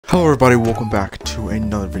Hello everybody, welcome back to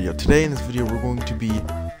another video. Today in this video we're going to be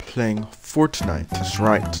playing Fortnite. That's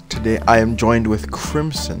right, today I am joined with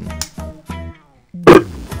Crimson.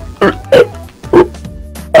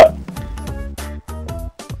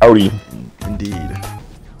 Howdy. Indeed.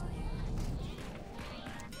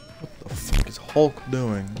 What the fuck is Hulk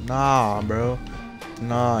doing? Nah, bro.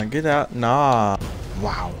 Nah, get out. Nah.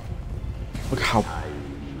 Wow. Look how...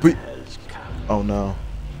 Wait. Oh no.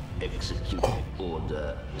 Execute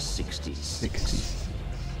order 66.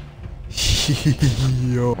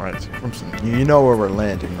 Yo. Right, so Crimson, you know where we're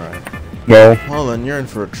landing, right? No. Well then, you're in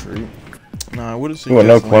for a treat. Nah, I would have Ooh,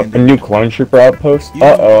 a new clone trooper outpost?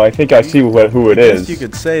 Uh-oh, I think I see who it is. You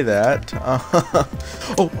could say that.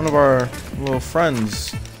 Oh, one of our little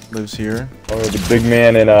friends lives here. Oh, the big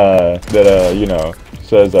man in, you know,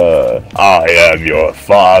 says, I am your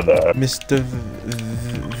father. Mr.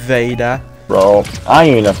 VADER. Bro, I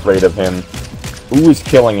ain't afraid of him. Who is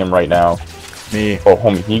killing him right now? Me. Oh,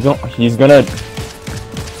 homie, he's gonna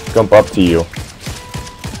jump up to you.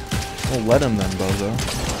 We'll let him then, bozo.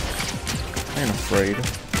 I ain't afraid.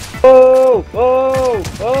 Oh!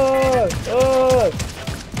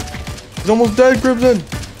 He's almost dead, Crimson!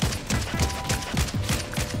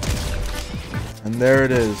 And there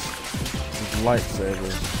it is. His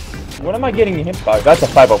lightsaber. What am I getting hit by? That's a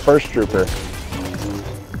 501st trooper.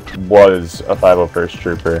 Was a 501st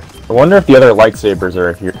trooper. I wonder if the other lightsabers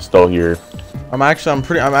are still here.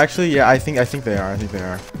 Yeah, I think they are.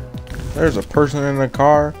 There's a person in the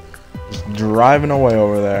car just driving away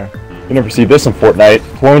over there. You never see this in Fortnite.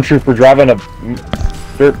 Clone trooper driving a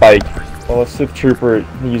dirt bike, while a Sith trooper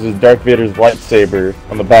uses Darth Vader's lightsaber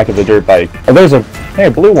on the back of the dirt bike. Oh, there's a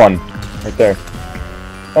blue one right there.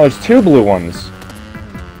 Oh, there's two blue ones.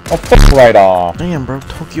 Oh, fuck right off. Damn, bro,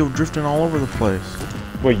 Tokyo drifting all over the place.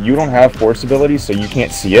 Wait, you don't have force abilities, so you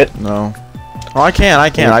can't see it? No. Oh, I can. I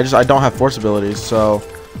don't have force abilities, so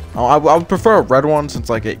I would prefer a red one since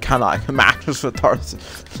like it kind of matches with ours.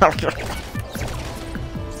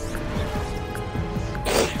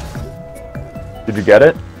 Did you get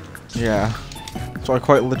it? Yeah. So I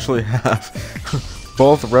quite literally have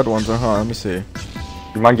both red ones. Let me see.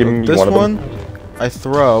 You mind giving me this one of them? I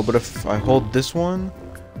throw, but if I hold this one,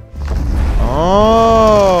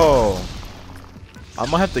 oh, I'm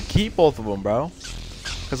gonna have to keep both of them, bro.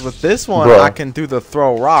 Because with this one, I can do the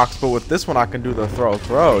throw rocks, but with this one, I can do the throw.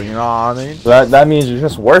 You know what I mean? That means you're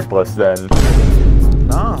just worthless then.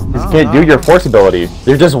 No, you can't do your force ability.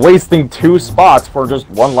 You're just wasting 2 spots for just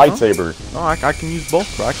one lightsaber. No, I can use both,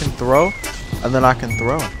 bro. I can throw, and then I can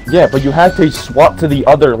throw. Yeah, but you have to swap to the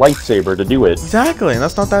other lightsaber to do it. Exactly, and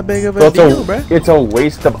that's not that big of a deal, bro. It's a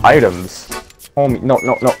waste of items. Homie, no.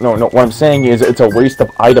 What I'm saying is it's a waste of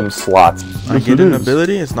item slots. I get an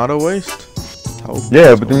ability, it's not a waste.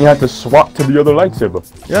 Yeah, but then you have to swap to the other lightsaber.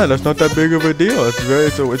 Yeah, that's not that big of a deal.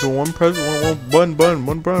 It's a one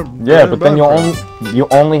button. Yeah, but then you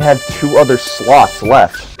only have 2 other slots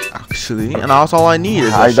left. Actually, and that's all I need is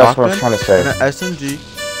a that's shotgun what I'm trying to say. And an SMG.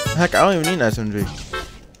 Heck, I don't even need an SMG.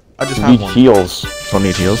 I just You have need one. heals. Don't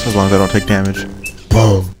need heals as long as I don't take damage.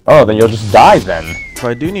 Boom. Oh, then you'll just die then. If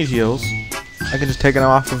I do need heals, I can just take them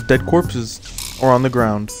off of dead corpses or on the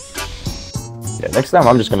ground. Yeah, next time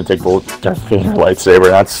I'm just gonna take both Darth Vader lightsaber.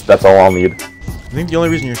 That's all I'll need. I think the only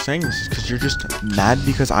reason you're saying this is because you're just mad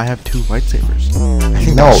because I have 2 lightsabers. I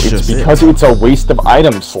think No, that's it's just because it's a waste of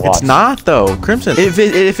item slots. It's not though, Crimson. If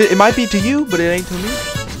it might be to you, but it ain't to me.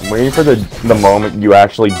 I'm waiting for the moment you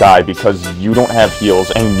actually die because you don't have heals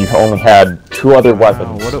and you only had 2 other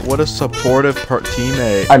weapons. What a supportive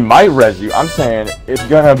teammate. I might res you. I'm saying it's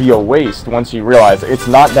gonna be a waste once you realize it's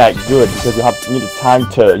not that good because you need time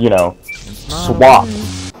to, you know, swap.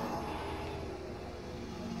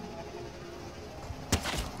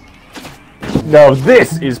 No,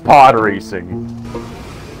 this is pod racing.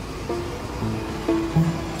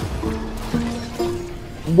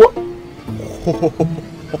 What?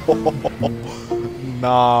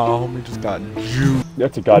 Nah, homie just got juiced.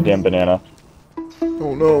 That's a goddamn banana.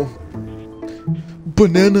 Oh no.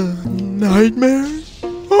 Banana nightmares?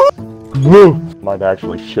 Woo! Might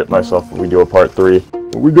actually shit myself when we do a part 3.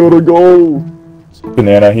 We gotta go!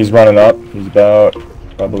 Banana, he's running up. He's about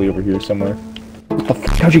probably over here somewhere. What the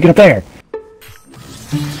fuck? How'd you get up there?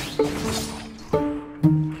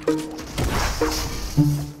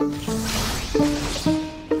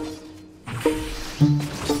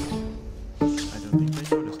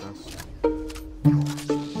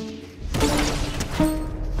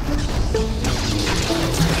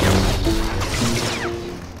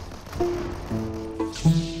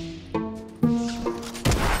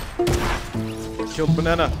 Killed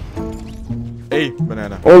banana. Hey,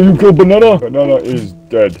 banana. Oh, you killed Banana? Banana is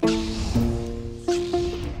dead.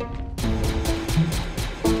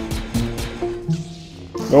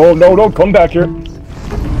 No, no, no, come back here.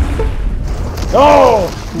 No!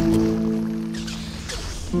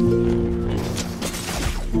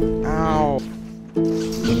 Ow.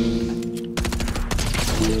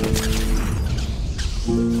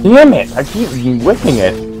 Damn it! I keep whipping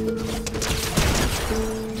it.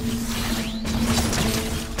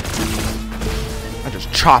 I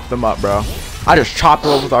just chopped them up, bro. I just chopped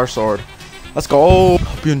them up with our sword. Let's go.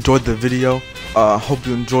 Hope you enjoyed the video. Hope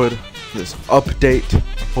you enjoyed this update.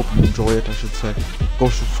 Hope you enjoy it, I should say. Go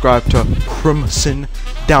subscribe to Crimson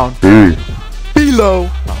down below.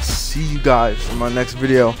 I'll see you guys in my next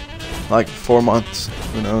video. Like 4 months.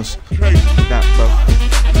 Who knows? That, bro.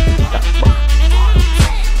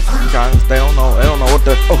 Guys, they don't know what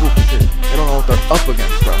they're shit. They don't know what they're up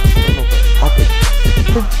against, bro. They don't know what they're up against.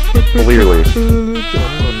 Clearly.